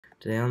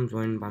Today I'm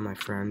joined by my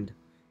friend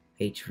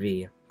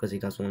HV because he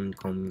doesn't want to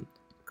call me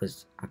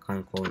because I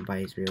can't call him by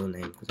his real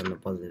name because I'm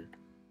not bothered.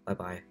 Bye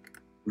bye.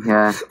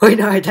 Yeah. Wait,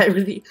 no, I don't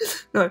really.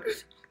 No.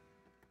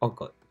 Oh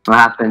god. What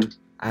happened?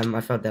 I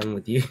fell down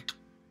with you.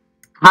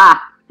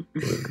 Ha!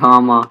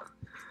 Karma.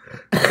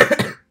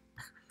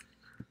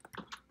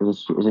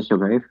 Is this your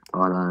grave?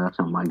 Oh no, that's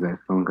not my grave.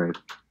 Wrong grave.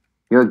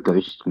 You're a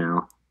ghost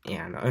now.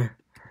 Yeah, I know.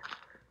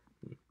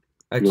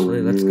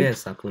 Actually, let's get a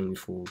sapling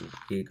before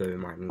you go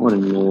mining. What a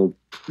noob.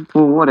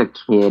 Oh, what a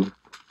kid.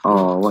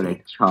 Oh, what a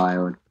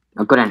child.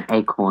 I've got an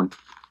acorn.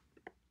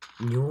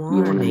 You are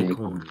You an want an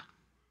acorn.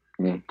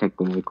 Yeah, take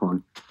the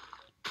acorn.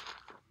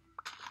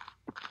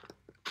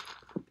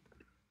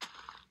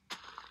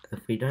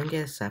 If we don't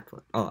get a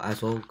sapling... Oh,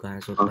 as well,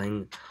 guys, we're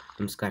playing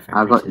Sky Factory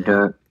I got today.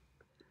 dirt.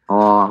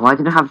 Oh, why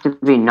did it have to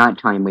be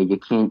nighttime where you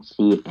can't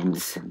see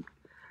anything?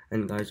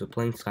 And guys, we're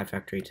playing Sky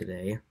Factory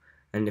today.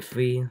 And if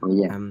we... Oh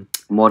yeah.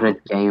 Modern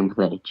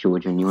gameplay,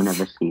 children. You'll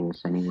never see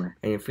this anywhere.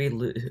 And if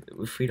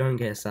we don't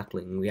get a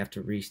sapling, we have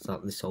to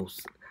restart this whole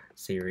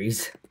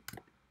series.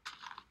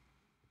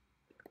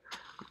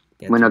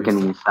 We're not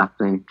getting a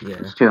sapling. Yeah.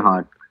 It's too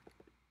hard.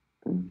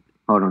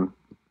 Hold on.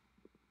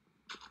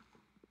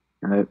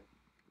 No.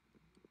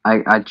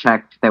 I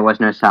checked. There was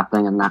no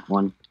sapling in that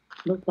one.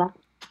 What's that?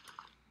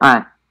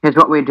 Alright, here's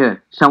what we do.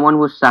 Someone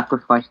will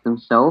sacrifice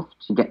themselves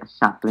to get a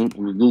sapling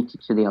and yeet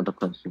it to the other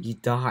person. You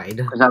died.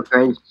 Because our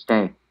grades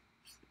stay.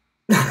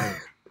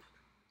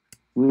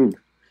 You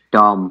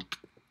dumb.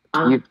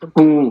 You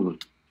fool.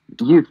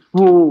 You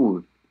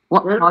fool.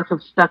 What part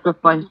of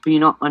sacrifice do you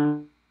not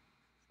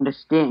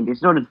understand?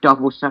 It's not a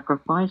double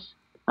sacrifice.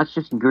 That's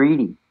just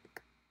greedy.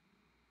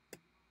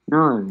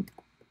 No.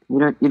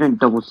 You don't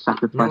double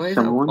sacrifice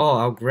someone. Oh,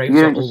 our graves You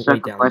are don't all just the way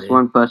down sacrifice there.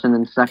 one person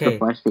and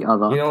sacrifice the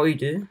other. You know what we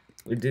do?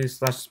 We do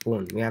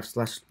 /spawn. We have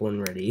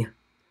 /spawn ready.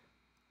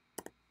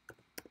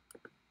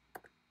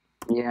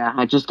 Yeah,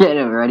 I just get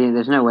it ready.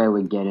 There's no way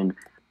we're getting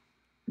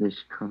this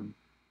crumb.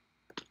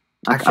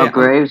 Actually, our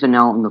graves are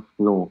now on the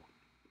floor.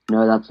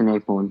 No, that's an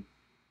acorn.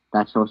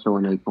 That's also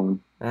an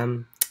acorn.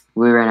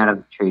 We ran out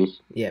of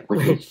trees. Yeah,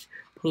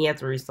 we had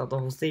to restart the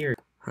whole series.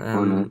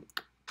 Oh no.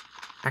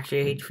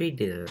 Actually, H3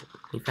 did it.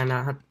 He found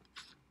out how.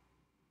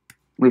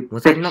 We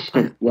Was I fixed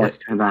not? it. Yes,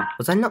 go back.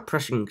 Was I not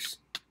pressing?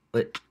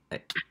 Wait.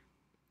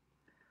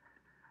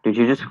 Did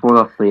you just fall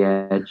off the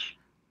edge?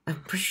 I'm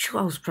pretty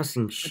sure I was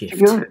pressing shift.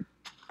 Where'd you go?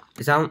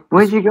 Is that?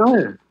 Where'd you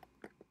go?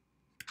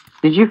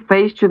 Did you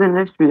face to the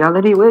next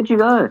reality? Where'd you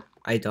go?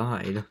 I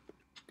died.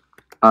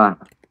 You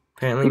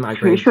Apparently my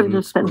grave should've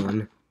didn't just said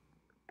spawn.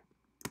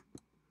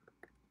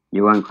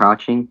 You weren't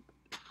crouching?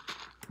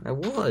 I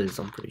was,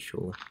 I'm pretty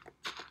sure.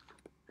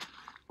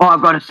 Oh,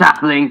 I've got a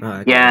sapling! Oh,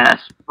 okay.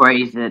 Yes!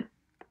 Praise it.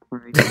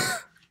 Praise it.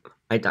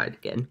 I died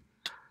again.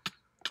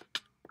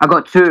 I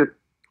got 2.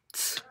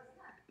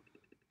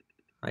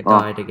 I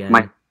died again.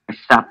 My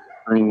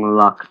sapling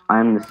luck. I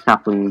am the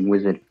sapling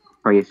wizard.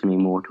 Praise me,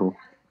 mortal.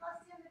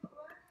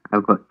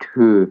 I've got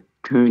 2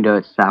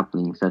 dirt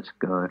saplings. Let's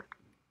go.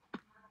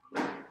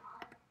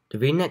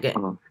 Did we not get?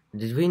 Oh.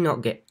 Did we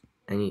not get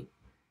any?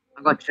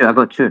 I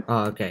got 2.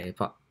 Oh, okay.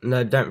 But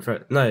no, don't throw.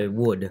 No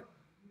wood.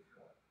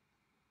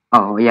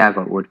 Oh yeah, I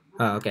got wood.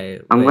 Oh, okay.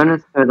 I'm wait. gonna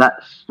throw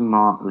that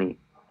smartly.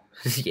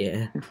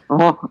 Yeah.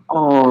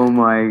 Oh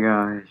my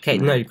gosh. Okay,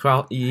 no,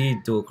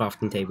 you do a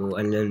crafting table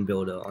and then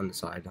build it on the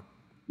side.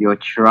 You're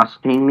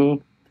trusting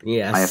me?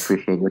 Yes. I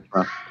appreciate your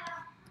trust.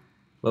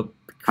 Well,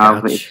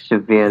 However, crouch. it's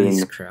severely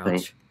Please misplaced.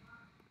 crouch.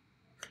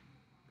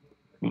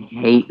 I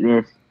hate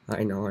this.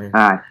 I know.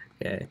 Alright.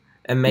 Okay.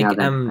 And make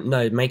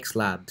Now make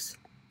slabs.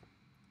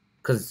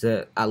 Cause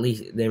at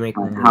least they make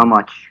more. How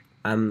much?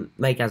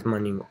 Make as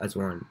many as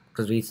one.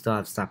 Cause we still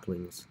have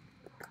saplings.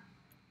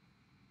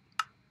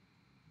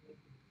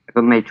 I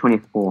got made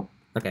 24.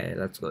 Okay,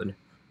 that's good.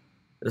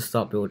 Let's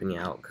start building it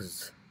out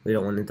because we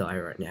don't want to die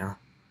right now.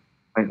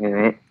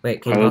 Wait.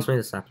 Wait, can you pass me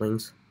the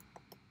saplings?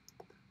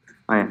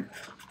 Oh yeah.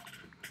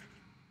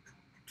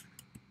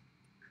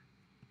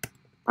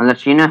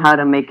 Unless you know how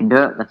to make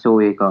dirt, that's all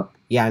we got.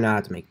 Yeah, I know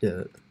how to make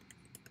dirt.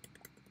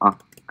 Oh, how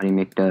do you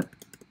make dirt?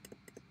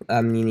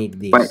 You need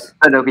these. Wait,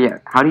 but okay, yeah.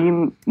 How do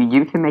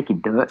you can make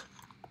it dirt?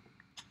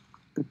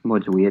 This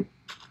mod's weird,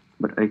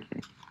 but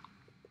okay.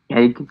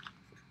 Egg.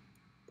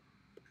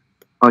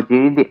 Oh, do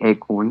you need the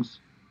acorns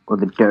or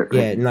the dirt?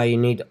 Yeah, no, you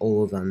need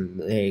all of them,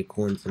 the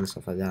acorns and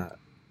stuff like that.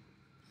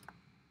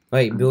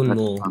 Wait, build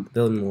more. Fun.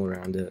 Build more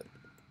around it.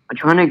 I'm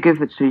trying to give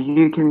it so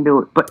you can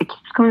build, but it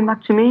keeps coming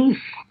back to me.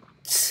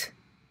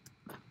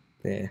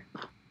 Yeah.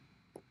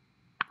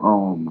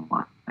 Oh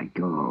my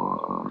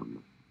god.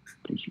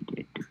 Did you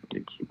get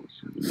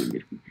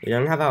We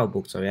don't have our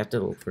book, so we have to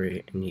look for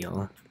it in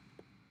here.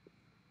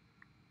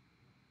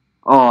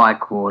 Oh, I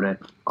caught it.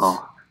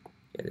 Oh.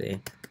 Yeah,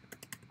 there.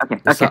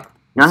 Okay.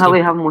 Now that we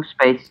have more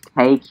space,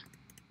 take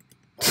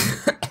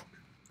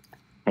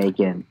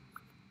it.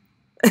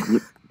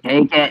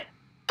 Take it.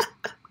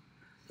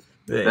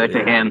 Go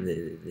to him.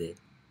 There.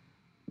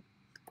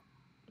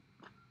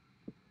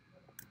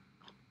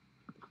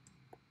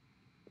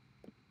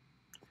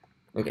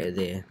 Okay,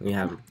 there we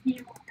have.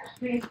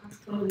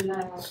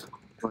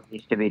 What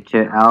needs to be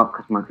dirt out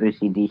because my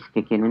OCD's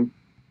kicking in.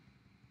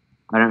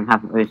 I don't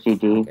have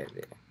OCD. Okay,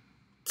 there.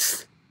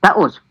 That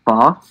was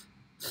fast.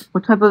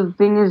 What type of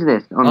thing is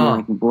this? I'm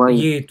like, boy.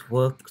 You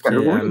twerk to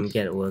Steroids?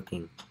 get it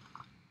working.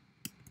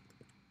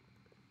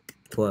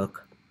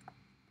 Twerk.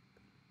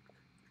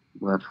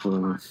 Work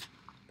for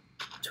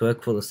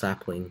Twerk for the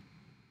sapling.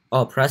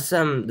 Oh, press the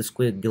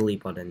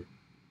squiggly button.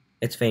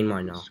 It's Vein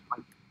Miner.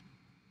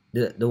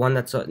 The one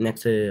that's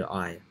next to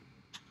I.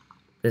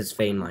 This is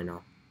Vein Miner.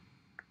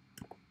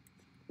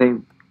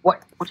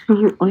 What are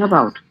you on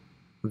about?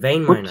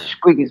 Vein What Miner.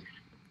 squig is?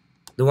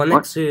 The one What?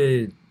 next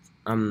to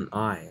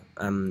I.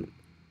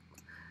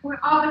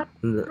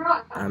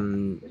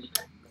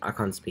 I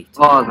can't speak to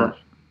Oh, you. the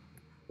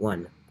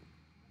one.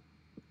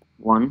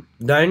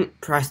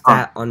 Don't press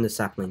that on the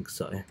sapling,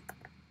 so.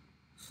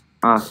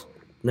 Oh,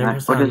 Don't right.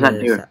 press What that does on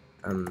that the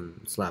do?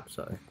 slab,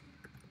 so.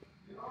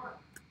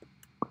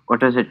 What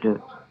does it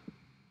do?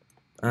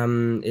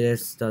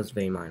 This does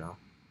Vein Miner.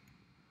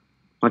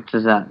 What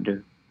does that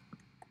do?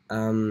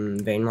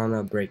 Vein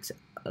Miner breaks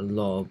a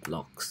lot of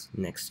blocks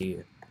next to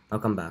you. I'll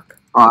come back.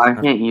 Oh, I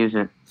can't use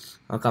it.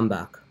 I'll come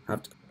back.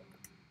 Have to.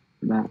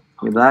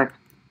 You're back?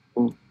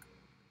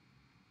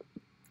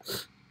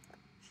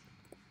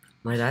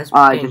 My dad's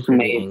I getting just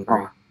pretty made. angry.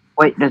 Oh.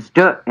 Wait, does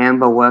dirt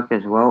amber work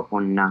as well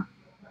or not?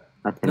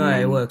 No,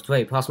 it worked.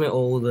 Wait, pass me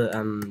all the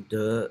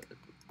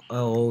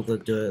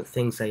dirt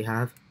things they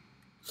have.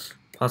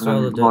 Pass me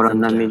all the dirt Hold on,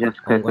 things let you me have. just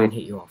I'm going to quickly.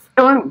 hit you off.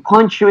 Don't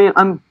punch me.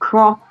 I'm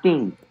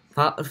crafting.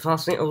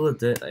 Pass me all the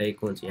dirt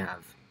acorns you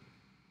have.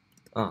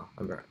 Oh,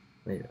 I'm right.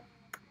 Wait.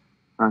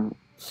 Alright.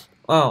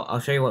 Oh, I'll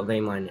show you what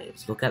vein mine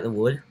is. Look at the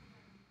wood.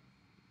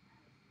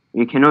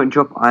 You cannot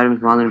drop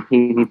items while in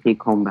PvP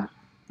combat.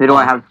 Who do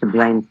I have to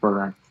blame for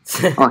that?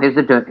 Oh, here's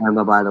the dirt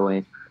amber, by the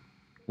way.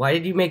 Why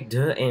did you make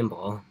dirt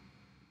amber?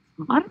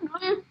 I don't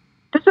know.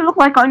 Does it look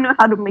like I know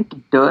how to make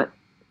dirt?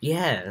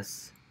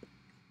 Yes.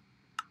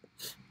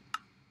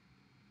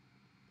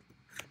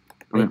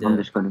 I'm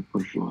just gonna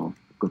push you off.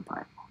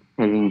 Goodbye.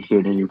 Kidding.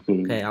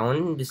 Okay, I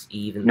want this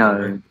even.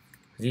 No.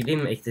 Because you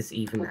didn't make this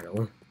even at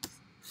all.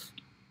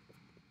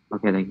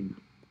 Okay, thank you.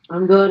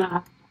 I'm good.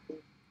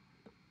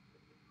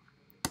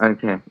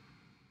 Okay.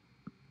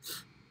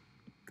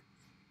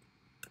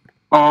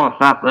 Oh,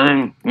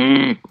 sapling!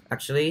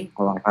 Actually,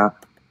 I like that.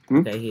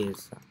 okay,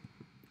 here's.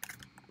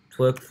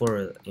 Twerk for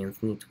it,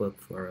 Anthony. Twerk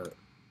for it.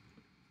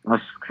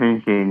 That's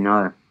cringy,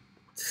 no.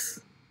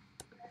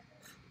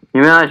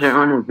 You realize you're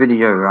on a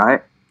video,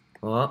 right?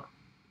 What?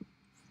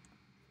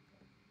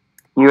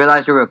 You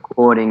realize you're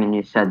recording and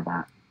you said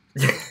that.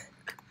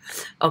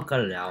 I'll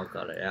cut it out.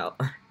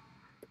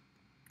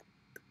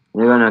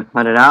 You're gonna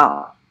cut it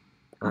out?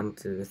 1,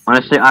 2, 3.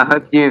 Honestly, I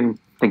hope you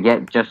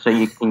forget just so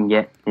you can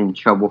get in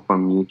trouble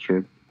from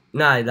YouTube.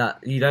 No,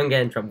 you don't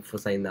get in trouble for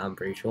saying that, I'm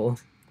pretty sure.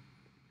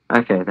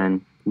 Okay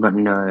then, but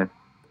no,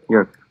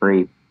 you're a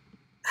creep.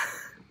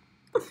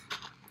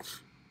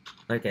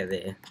 Okay,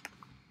 there.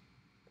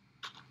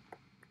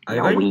 Are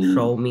you going to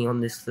troll me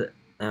on this, Do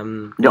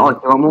you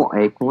want more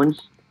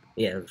acorns?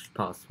 Yeah,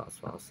 pass.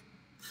 Well,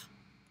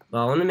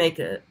 I want to make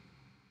it...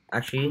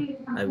 Actually,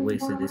 I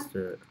wasted this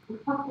to...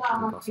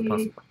 Pass.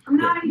 Yeah,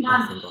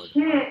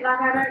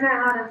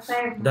 oh,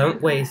 thank God.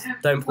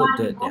 Don't put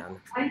dirt down.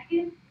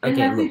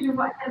 Okay,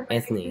 look,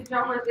 Anthony.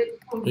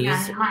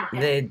 He's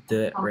the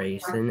dirt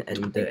raisin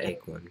and dirt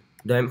acorn.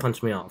 Don't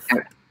punch me off.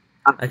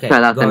 Okay,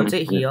 go into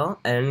here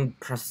and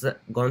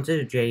go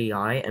into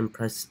JEI and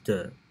press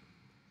dirt.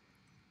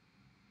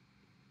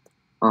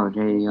 Oh,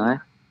 JEI?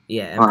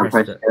 Yeah, and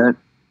press dirt.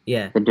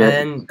 Yeah,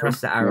 and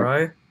press the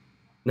arrow,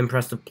 then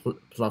press the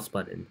plus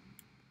button.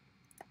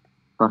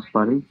 Plus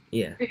button?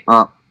 Yeah.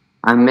 Oh,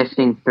 I'm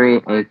missing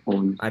 3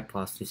 acorns. I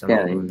passed you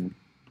something.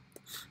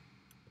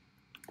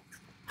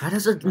 How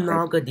does a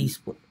Naga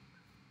despawn?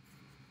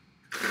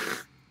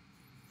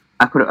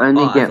 I could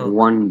only get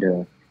 1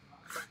 dirt.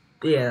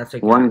 Yeah, that's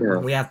okay. 1 dirt.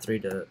 We have 3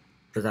 dirt.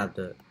 Because I have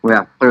dirt. We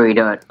have 3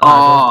 dirt.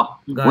 Oh,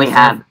 we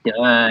have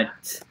dirt.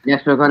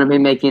 Yes, we're going to be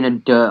making a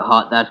dirt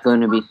hut. That's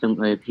going to be some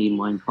OP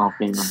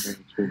Minecraft.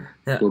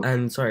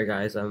 And sorry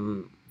guys,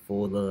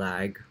 for the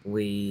lag,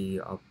 we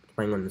are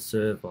playing on the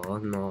server,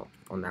 not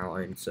on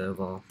our own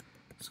server.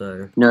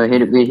 So no, he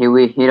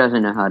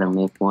doesn't know how to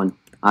make one.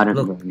 I don't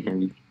know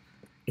him.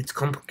 It's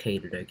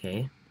complicated,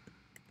 okay?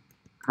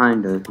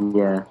 Kind of,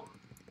 yeah.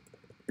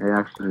 It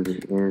actually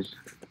is.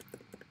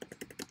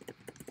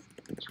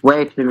 It's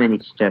way too many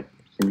steps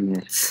in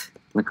this.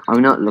 Like,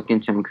 I'm not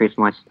looking to increase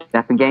my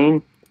step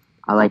again.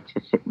 I like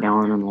to sit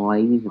down and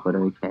laze, but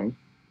okay.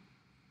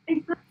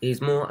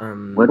 He's more,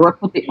 Where do I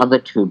put the other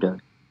 2 dirt?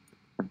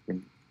 I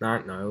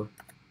don't know.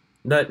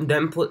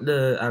 Don't put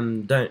the,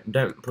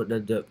 don't put the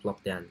dirt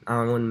block down. I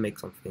want to make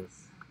something.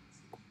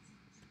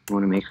 You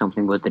want to make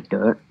something with the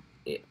dirt?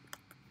 Yeah.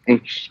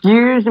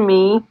 Excuse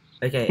me?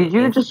 Okay. Did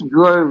you just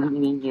grow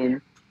me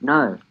here?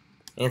 No.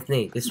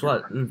 Anthony, this is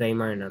what Vein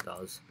Miner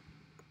does.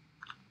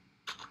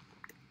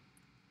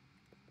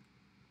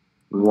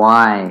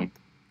 Why?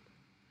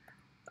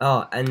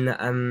 Oh, and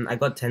I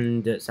got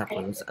 10 dirt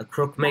saplings. A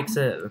crook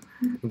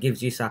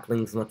gives you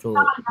saplings much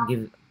more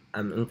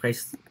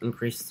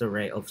increase the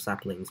rate of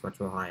saplings much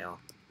more higher.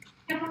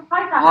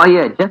 Oh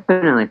yeah,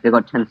 definitely. They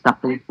got 10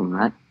 saplings from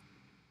that.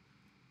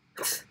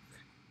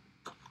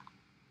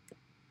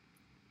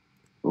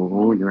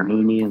 Oh,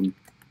 uranium.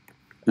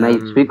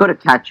 Mates, we gotta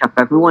catch up.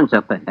 Everyone's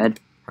up ahead.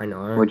 I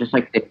know. We're just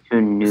like the two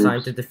noobs.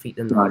 Trying to defeat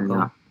the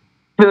Narco.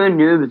 Two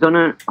noobs on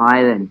an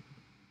island.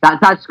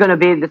 This is gonna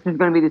be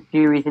the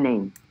series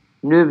name.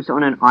 Noobs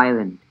on an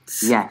island.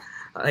 Yes.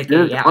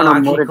 Okay, yeah, I'll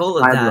actually call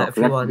it that if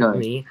you want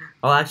me.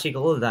 I'll actually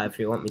call it that if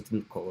you want me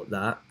to call it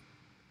that.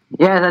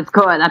 Yeah, that's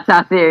cool. That's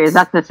our series.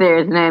 That's the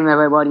series name,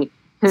 everybody.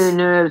 Two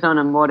noobs on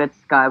a modded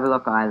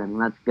Skyblock island.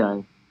 Let's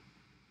go.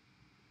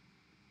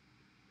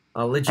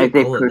 I'll legit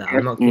call it that.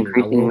 I'm not kidding. I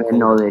will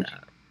call it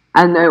that.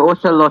 And they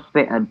also lost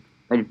the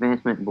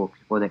advancement books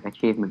or the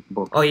achievement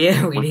books. Oh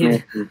yeah, we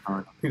did.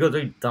 Because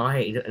we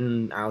died,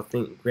 and I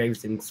think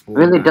Graves didn't spawn.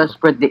 Really does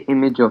spread the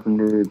image of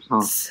noobs,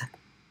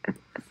 huh?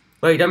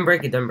 Wait, don't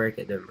break it, don't break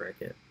it, don't break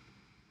it.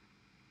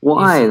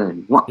 Why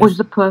then? What was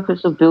the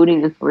purpose of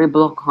building a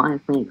 3-block high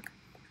thing?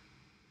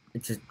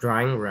 It's a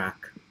drying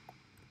rack.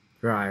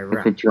 Dry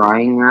rack. It's a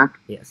drying rack?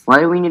 Yes.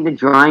 Why do we need a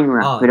drying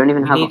rack? Oh, we don't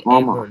even have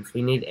armor. Acorns.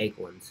 We need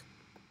acorns.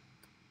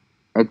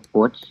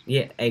 Acorns?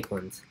 Yeah,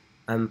 acorns.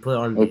 Put it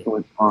on there.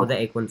 Put the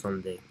acorns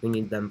on there. We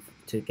need them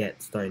to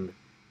get stone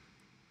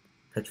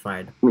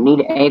petrified. We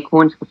need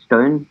acorns for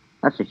stone?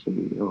 That's a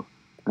shitty deal.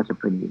 That's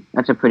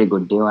a pretty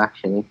good deal,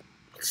 actually.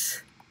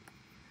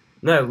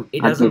 No,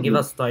 it doesn't give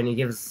us stone. It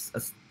gives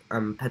us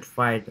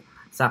petrified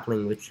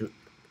sapling, which,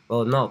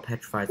 well, not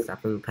petrified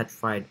sapling,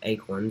 petrified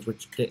acorns,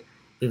 which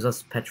gives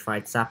us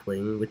petrified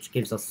sapling, which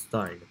gives us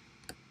stone.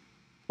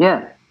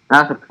 Yeah,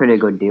 that's a pretty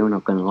good deal.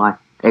 Not gonna lie,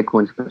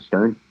 acorns for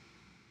stone.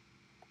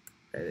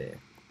 Right there.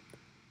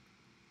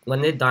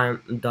 When they're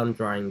done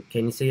drying,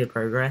 can you see the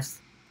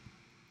progress?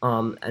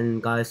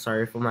 And guys,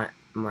 sorry for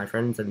my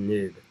friend's a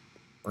noob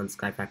on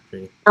Sky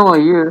Factory. How are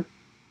you?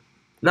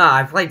 No,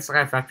 I played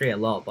Sky Factory a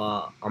lot,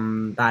 but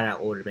I'm bad at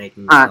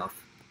automating stuff.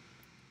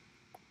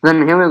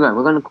 Then here we go.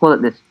 We're gonna call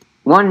it this: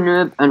 one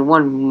noob and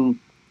one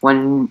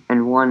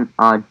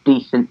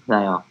decent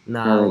player.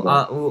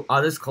 No,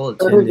 I'll just call it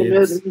two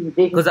noobs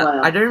because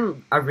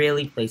I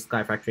rarely play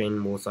Sky Factory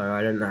anymore, so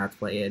I don't know how to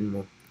play it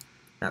anymore.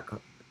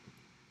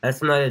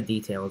 Let's know the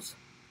details.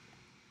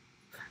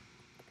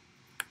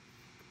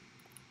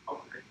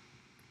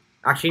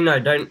 Actually, no,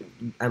 don't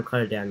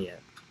cut it down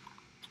yet.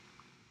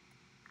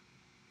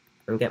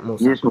 And get more.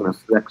 You just want to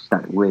flex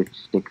that weird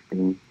stick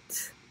thing.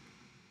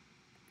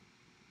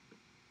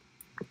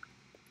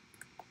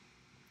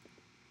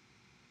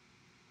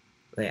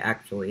 Wait,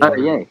 actually. Oh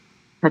yeah,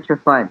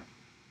 petrified.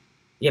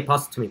 Yeah,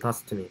 pass it to me.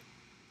 Pass it to me.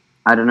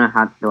 I don't know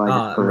how to do. I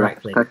just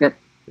right click it.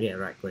 Yeah,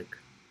 right click.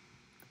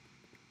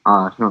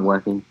 Oh, it's not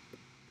working.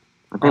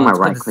 I think my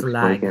right click's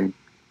working.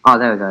 Oh,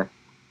 there we go.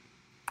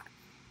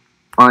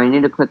 Oh, you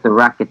need to click the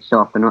rack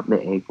itself and not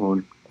the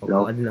acorn.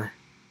 Oh, I don't know.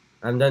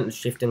 I'm done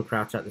shift and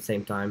crouch at the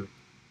same time.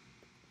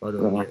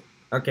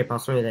 Okay,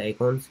 pass me the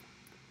acorns.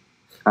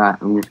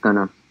 Alright, I'm just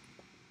gonna...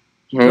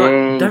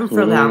 Okay, don't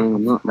throw that.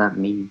 I'm not that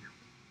mean.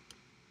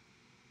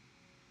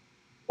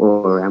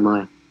 Or am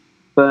I?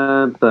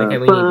 Okay,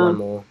 we need one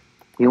more.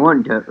 You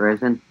want dirt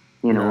resin?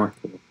 You know what?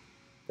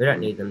 We don't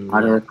need them.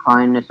 Out of the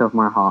kindness of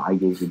my heart, I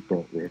give you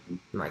dirt resin.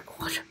 My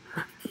god.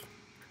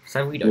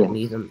 So we don't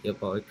need them, yeah,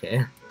 but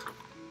okay.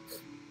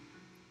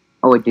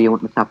 Oh wait, do you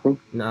want the sapling?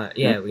 No,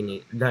 yeah, we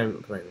need.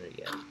 Don't plant it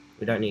yet.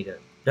 We don't need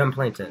it. Don't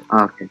plant it.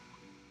 Oh, okay.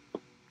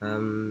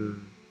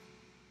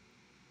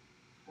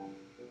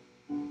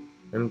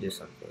 Let me do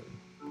something.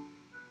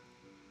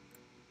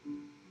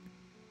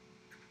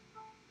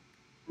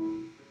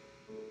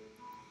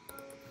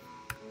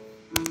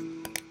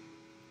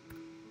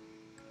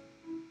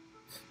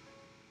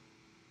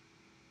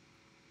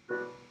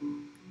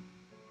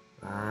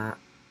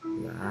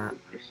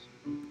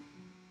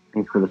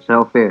 Thanks for the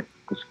selfie.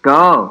 Let's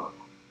go.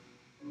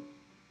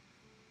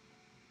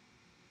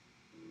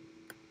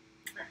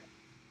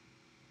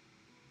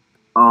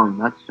 Oh,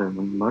 that's a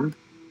number.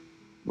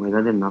 Wait,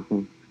 I did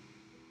nothing.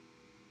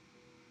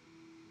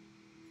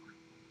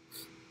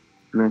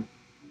 Man.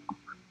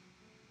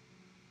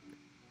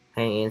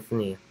 Hey,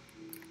 Anthony.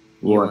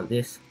 You want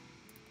this?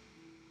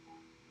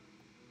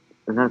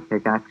 Is that a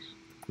pickaxe?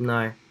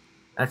 No,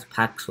 that's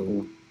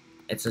Paxel.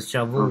 It's a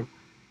shovel,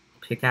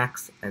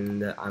 pickaxe,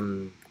 and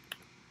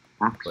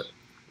axe?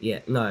 Yeah,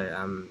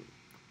 no,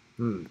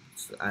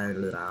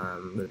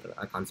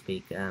 I can't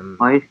speak.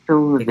 Are you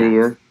still in the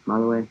video, by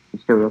the way? You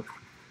still real?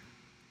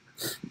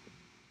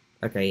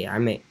 Okay, yeah, I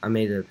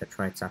made a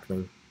petrified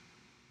sapling.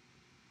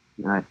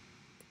 Alright.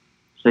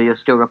 So you're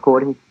still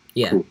recording?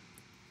 Yeah. Cool.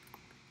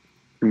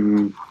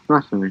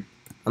 Nice one.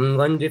 I'm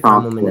going to do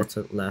 5 more minutes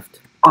left.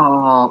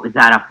 Oh, is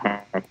that a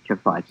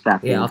petrified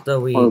sapling? Yeah, after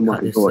we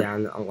cut this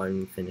down, I'm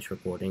going to finish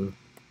recording.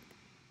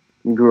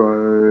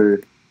 Grow.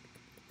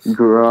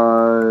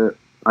 Grow.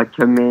 I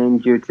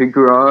command you to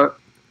grow.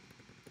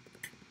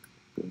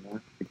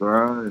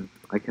 Grow.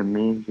 I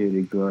command you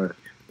to grow.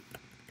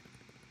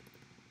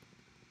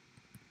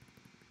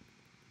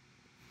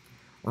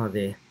 Oh,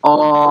 there.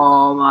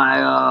 Oh my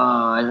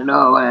god,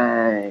 no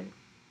way.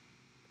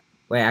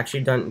 Wait,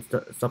 actually, don't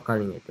stop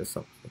cutting it. Just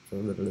stop.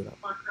 I'm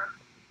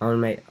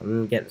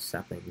gonna get the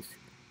saplings.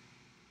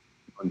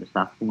 On the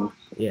saplings.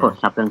 Yeah. Put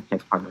saplings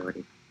take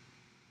priority.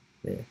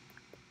 There.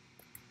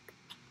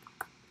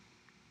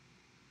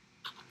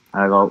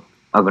 I got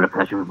a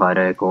petrified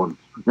acorn.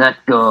 Let's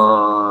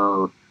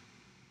go.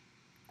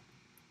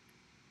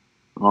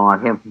 Oh, I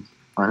can't.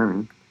 I don't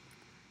know.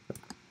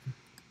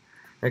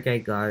 Okay,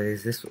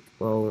 guys.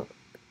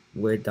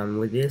 We're done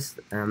with this.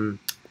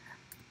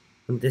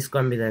 This is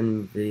gonna be the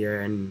end of the video,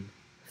 and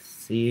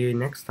see you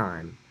next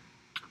time.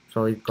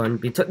 So it's gonna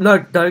be no,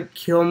 don't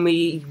kill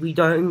me. We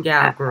don't get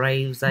our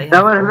graves. That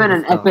would have been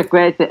an epic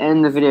way to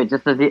end the video.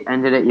 Just as you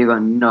ended it, you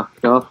got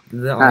knocked off.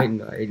 No,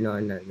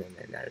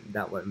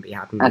 that wouldn't be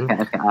happening.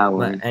 Okay, I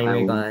will.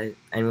 But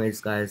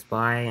anyways, guys,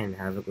 bye and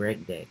have a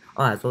great day.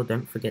 Oh, as well,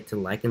 don't forget to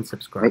like and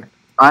subscribe. Wait,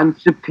 I'm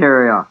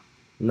superior.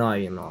 No,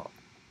 you're not.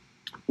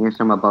 Yes,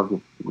 I'm above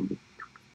you.